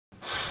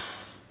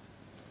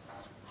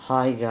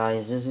Hi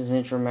guys, this is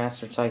Mr.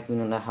 Master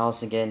Tycoon in the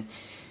house again,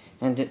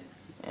 and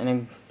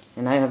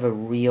I have a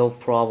real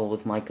problem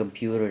with my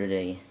computer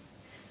today.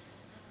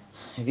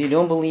 If you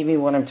don't believe me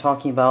what I'm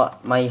talking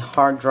about, my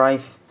hard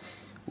drive,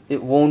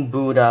 it won't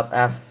boot up.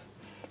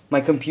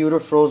 My computer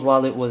froze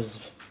while it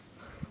was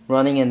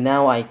running, and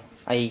now I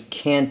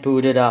can't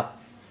boot it up.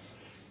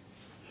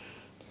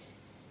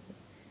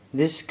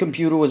 This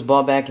computer was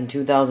bought back in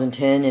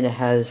 2010, and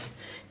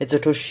it's a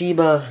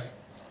Toshiba.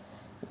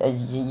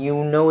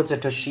 You know it's a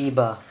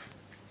Toshiba.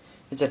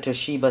 It's a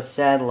Toshiba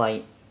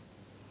satellite.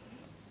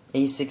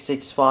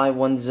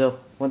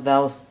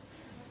 A6651001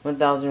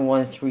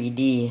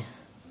 3D.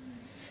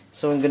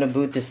 So I'm gonna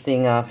boot this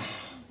thing up.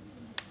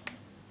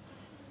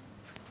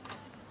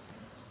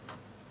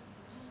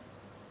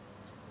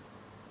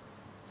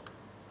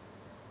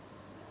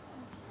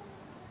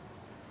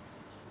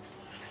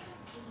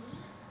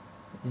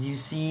 As you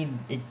see,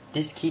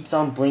 this keeps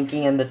on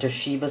blinking, and the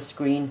Toshiba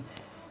screen,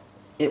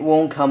 it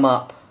won't come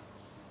up.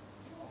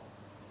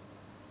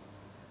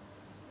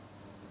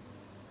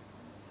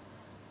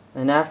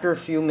 And after a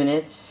few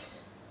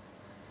minutes,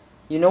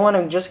 you know what?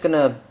 I'm just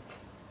gonna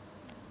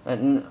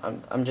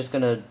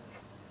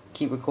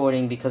keep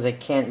recording because I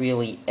can't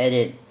really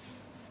edit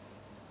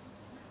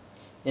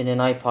in an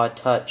iPod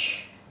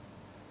Touch.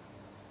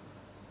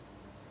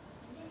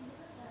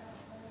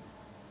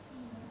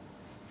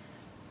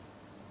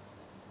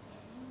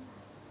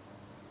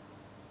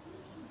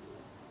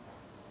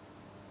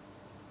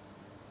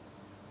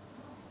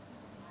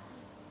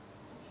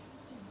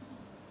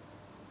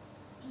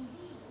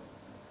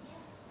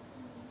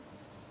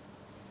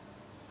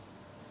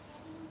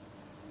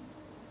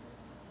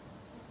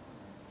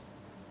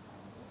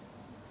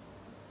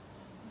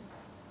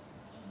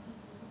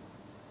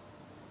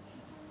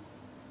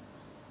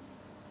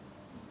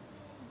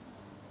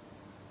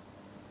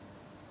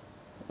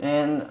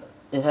 And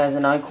it has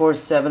an iCore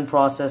 7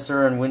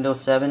 processor and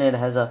Windows 7. It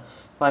has a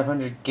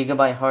 500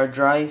 gigabyte hard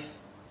drive.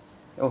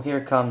 Oh, here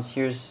it comes.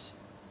 Here's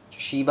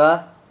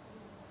Toshiba.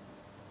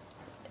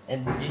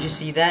 And did you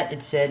see that?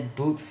 It said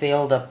boot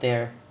failed up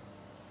there.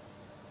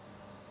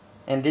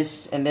 And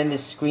then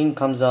this screen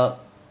comes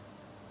up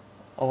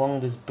along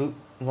this boot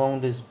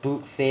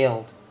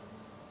failed.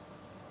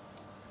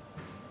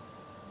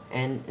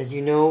 And as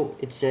you know,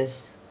 it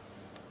says,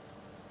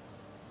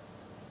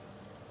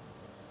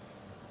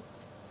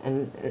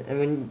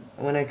 and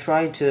when I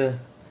try to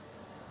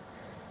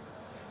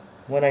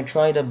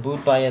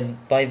boot by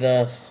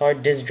the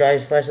hard disk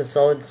drive / the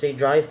solid state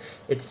drive,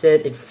 it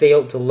said it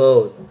failed to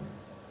load.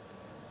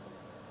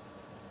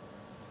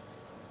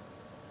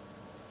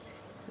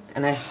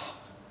 And I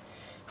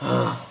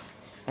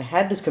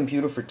had this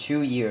computer for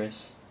 2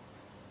 years.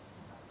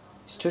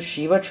 Is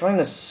Toshiba trying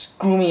to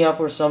screw me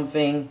up or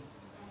something?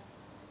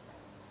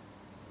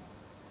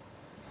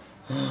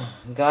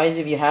 Guys,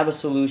 if you have a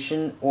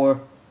solution,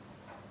 or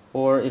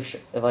if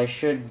I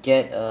should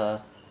get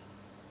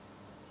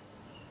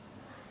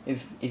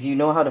if you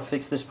know how to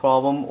fix this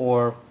problem,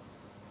 or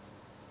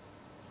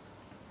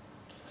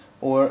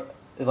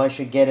if I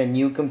should get a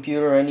new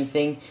computer or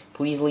anything,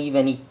 please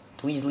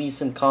leave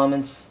some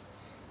comments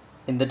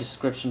in the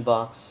description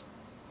box.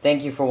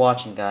 Thank you for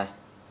watching,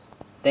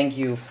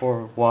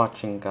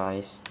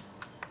 guys.